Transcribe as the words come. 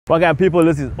Welcome people,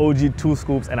 this is OG 2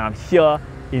 Scoops and I'm here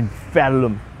in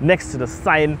Verulam next to the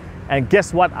sign, and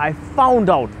guess what? I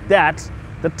found out that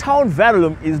the town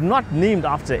Verulam is not named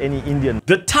after any Indian.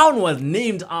 The town was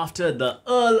named after the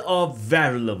Earl of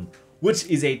Verulam, which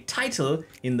is a title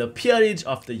in the peerage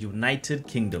of the United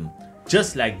Kingdom,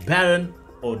 just like Baron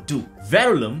or Duke.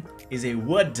 Verulam is a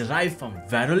word derived from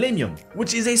Verulam,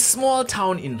 which is a small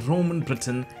town in Roman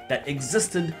Britain that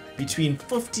existed between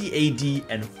 50 AD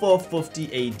and 450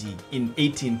 AD. In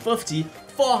 1850,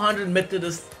 400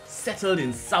 Methodists settled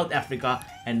in South Africa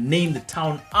and named the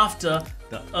town after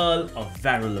the Earl of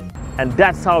Verulam. And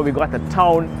that's how we got the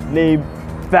town name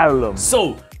Verulam.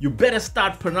 So you better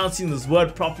start pronouncing this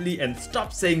word properly and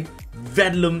stop saying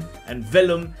Verulam and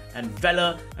Velum and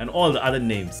Vela and all the other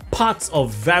names. Parts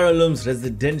of Verulam's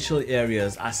residential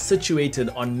areas are situated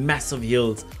on massive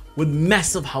hills with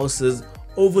massive houses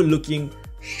overlooking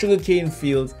sugarcane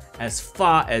fields as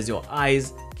far as your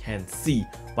eyes can see.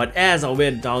 But as I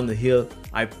went down the hill,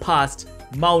 I passed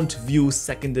Mount View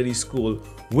Secondary School,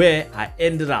 where I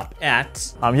ended up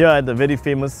at... I'm here at the very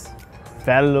famous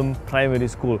Verulam Primary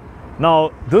School.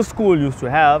 Now, this school used to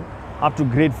have up to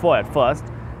grade 4 at first,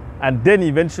 and then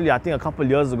eventually, I think a couple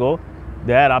years ago,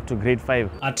 they had up to grade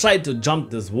 5. I tried to jump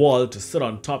this wall to sit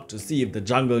on top to see if the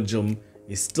jungle gym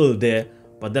is still there,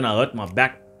 but then I hurt my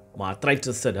back. My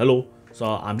arthritis said hello, so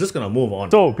I'm just gonna move on.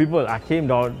 So people, I came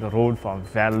down the road from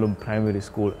Verulam Primary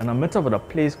School and I met up at a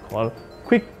place called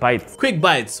Quick Bites. Quick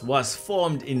Bites was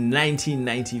formed in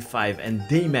 1995 and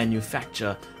they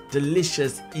manufacture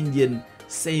delicious Indian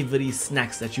savory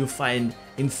snacks that you find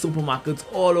in supermarkets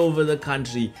all over the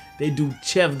country. They do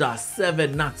chevda,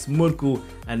 seven nuts, murku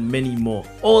and many more.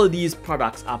 All these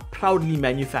products are proudly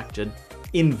manufactured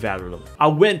in Verulam. I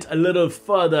went a little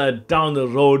further down the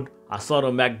road. I saw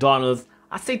the McDonald's.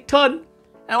 I said turn,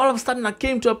 and all of a sudden I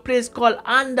came to a place called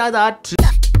Under the Tree.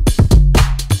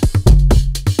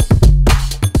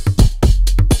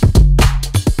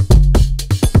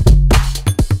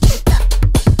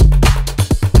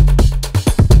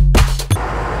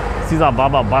 Caesar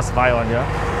Baba bus buy on here.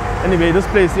 Anyway, this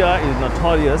place here is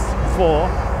notorious for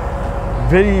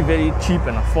very, very cheap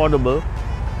and affordable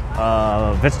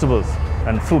vegetables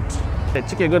and fruit. The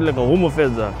chicken got like a home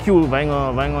affairs queue going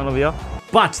on over here.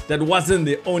 But that wasn't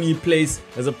the only place.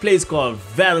 There's a place called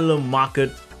Verulam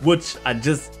Market, which I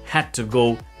just had to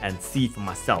go and see for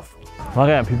myself.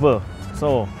 Okay people,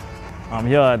 so I'm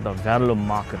here at the Verulam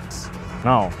Market.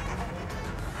 Now,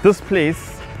 this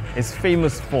place is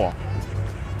famous for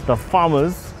the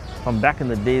farmers from back in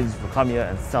the days who come here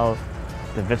and sell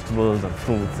the vegetables and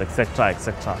fruits, etc,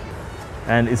 etc.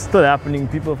 And it's still happening.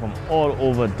 People from all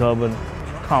over Durban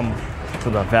come to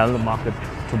the Verulam Market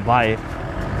to buy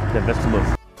the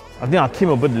vegetables. I think I came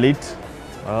a bit late.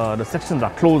 The sections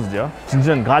are closed here.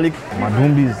 Ginger and garlic,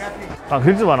 madumbis. I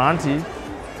greeted one auntie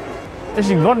and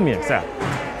she ignored me, except.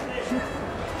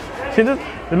 She just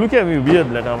look at me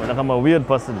weird, like I'm a weird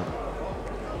person.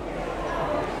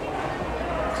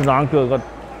 So the uncle got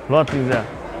a lot of things there.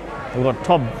 We got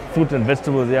top fruit and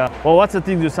vegetables here. Oh, what's the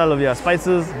things you sell over here?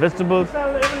 Spices, vegetables? We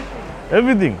sell everything.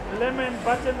 Everything? Lemon,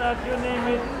 butternut, you name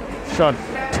it. Shot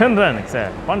 10 rand,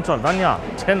 except. One shot, Danya,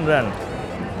 10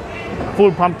 rand.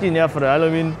 Full pumpkin here for the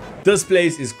Halloween. This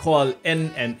place is called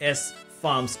N&S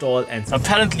Farm Stall, and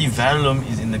apparently Verulam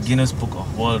is in the Guinness Book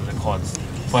of World Records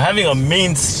for having a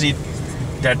main street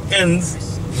that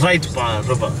ends right by a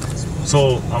river.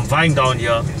 So I'm flying down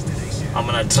here. I'm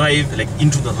gonna drive like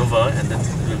into the river and then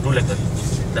we'll do like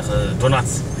a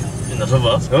donuts in the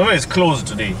river. The river is closed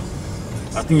today.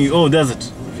 I think there's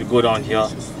it. If you go down here,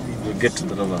 you'll get to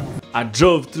the river. I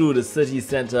drove through the city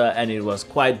center and it was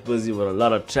quite busy with a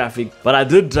lot of traffic, but I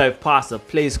did drive past a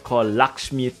place called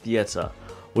Lakshmi Theatre,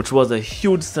 which was a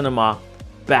huge cinema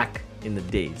back in the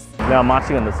days. We are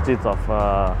marching on the streets of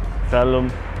Verulam.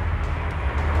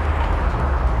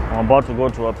 I'm about to go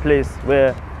to a place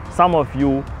where some of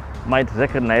you might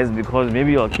recognize because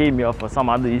maybe you came here for some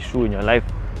other issue in your life,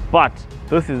 but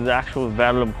this is the actual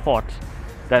Verulam court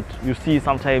that you see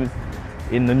sometimes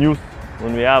in the news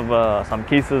when we have some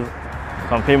cases,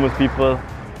 some famous people.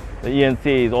 The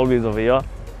ENCA is always over here,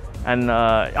 and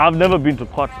I've never been to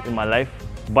court in my life,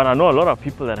 but I know a lot of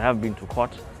people that have been to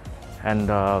court, and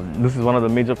this is one of the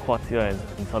major courts here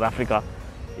in South Africa,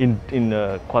 in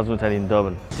KwaZulu-Natal, in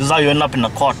Durban. This is how you end up in a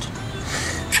court,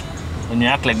 when you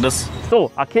act like this. So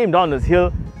I came down this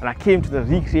hill and I came to the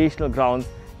recreational grounds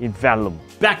in Verulam.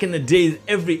 Back in the days,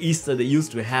 every Easter they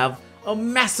used to have a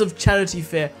massive charity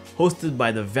fair hosted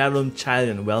by the Verulam Child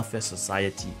and Welfare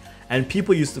Society, and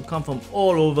people used to come from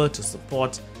all over to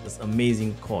support this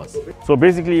amazing cause. So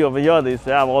basically over here they used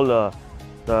to have all the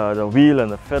the wheel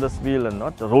and the Ferris wheel and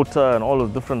not the rotor and all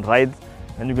those different rides.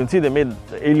 And you can see the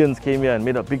aliens came here and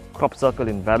made a big crop circle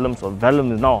in Verulam. So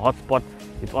Verulam is now a hotspot.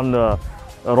 It's on the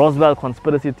Roswell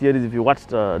conspiracy theories. If you watch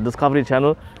the Discovery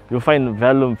Channel, you'll find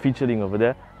Verulam featuring over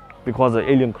there because of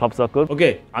the alien crop circle.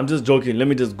 Okay, I'm just joking. Let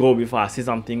me just go before I say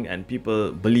something and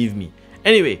people believe me.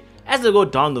 Anyway, as I go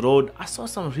down the road, I saw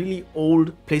some really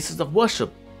old places of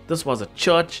worship. This was a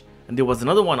church and there was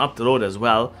another one up the road as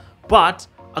well. But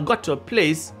I got to a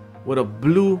place with a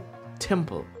blue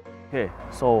temple. Okay,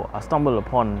 so I stumbled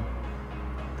upon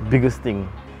the biggest thing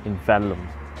in Verulam.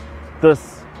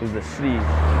 This is the Sri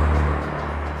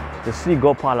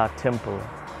Gopala temple,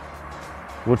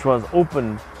 which was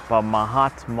opened by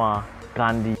Mahatma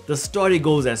Ghandi. The story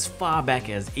goes as far back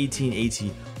as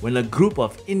 1880 when a group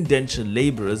of indentured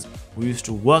laborers who used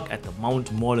to work at the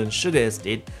Mount Moreland sugar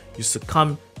estate used to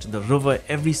come to the river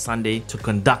every Sunday to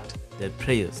conduct their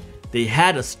prayers. They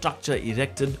had a structure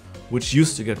erected which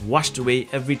used to get washed away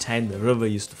every time the river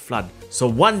used to flood. So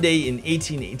one day in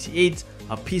 1888,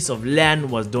 a piece of land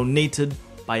was donated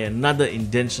by another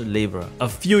indentured laborer. A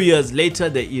few years later,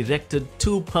 they erected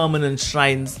 2 permanent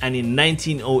shrines, and in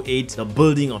 1908, the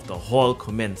building of the hall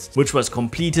commenced, which was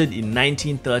completed in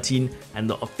 1913, and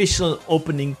the official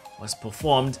opening was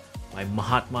performed by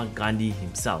Mahatma Ghandi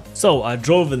himself. So I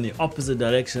drove in the opposite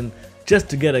direction just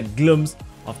to get a glimpse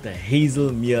of the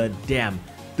Hazelmere Dam.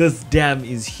 This dam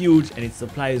is huge and it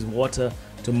supplies water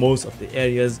to most of the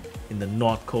areas in the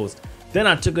north coast. Then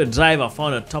I took a drive. I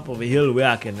found a top of a hill where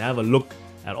I can have a look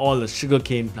at all the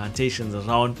sugarcane plantations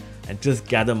around and just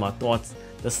gather my thoughts.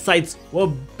 The sights were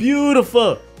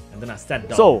beautiful, and then I sat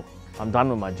down. So I'm done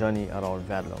with my journey around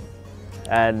Verulam,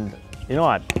 and you know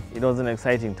what? It was an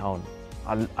exciting town.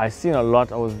 I've seen a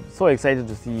lot. I was so excited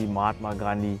to see Mahatma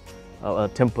Ghandi, a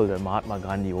temple that Mahatma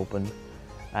Ghandi opened,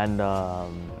 and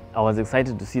I was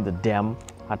excited to see the dam.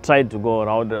 I tried to go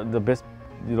around the best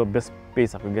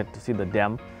place I could get to see the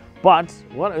dam. But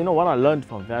what I learned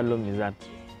from Verulam is that,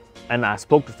 and I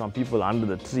spoke to some people under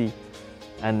the tree,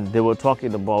 and they were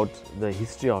talking about the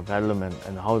history of Verulam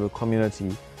and how the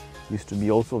community used to be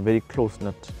also very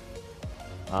close-knit.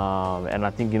 And I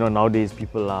think nowadays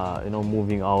people are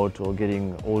moving out or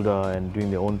getting older and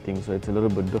doing their own thing, so it's a little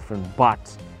bit different. But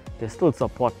there's still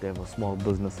support there for small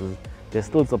businesses. There's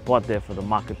still support there for the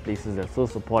marketplaces. There's still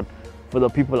support for the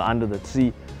people under the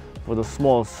tree, for the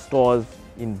small stores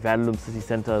in Verulam city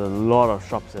centre. A lot of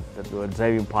shops that we were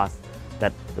driving past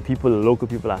that the local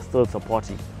people are still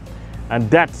supporting. And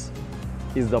that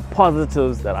is the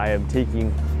positives that I am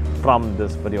taking from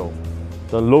this video.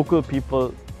 The local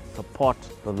people support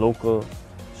the local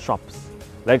shops.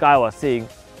 Like I was saying,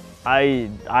 I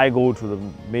go to the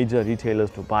major retailers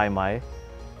to buy my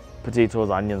potatoes,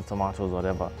 onions, tomatoes,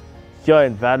 whatever. Here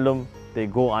in Verulam, they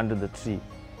go under the tree.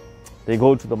 They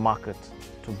go to the market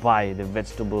to buy their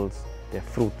vegetables, their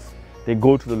fruits. They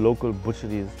go to the local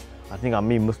butcheries. I think I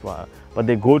may miss one, but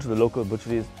they go to the local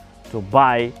butcheries to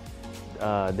buy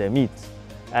their meat.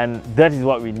 And that is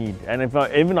what we need. And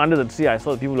even under the tree, I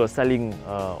saw people were selling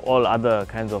all other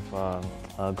kinds of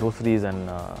groceries and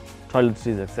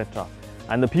toiletries, etc.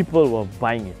 And the people were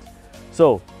buying it.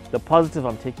 So the positive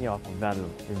I'm taking out from Verulam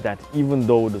is that even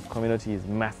though this community is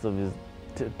massive,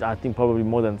 I think probably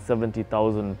more than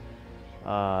 70,000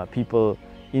 people,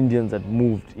 Indians that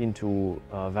moved into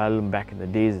Verulam back in the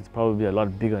days, it's probably a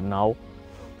lot bigger now.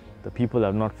 The people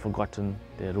have not forgotten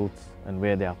their roots and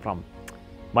where they are from.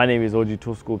 My name is OG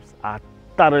Two Scoops. I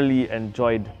thoroughly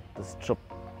enjoyed this trip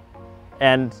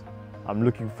and I'm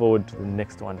looking forward to the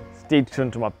next one. Stay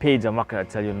tuned to my page. I'm not going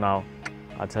to tell you now.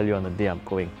 I'll tell you on the day I'm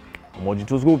going. I'm OG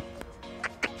Two Scoops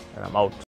and I'm out.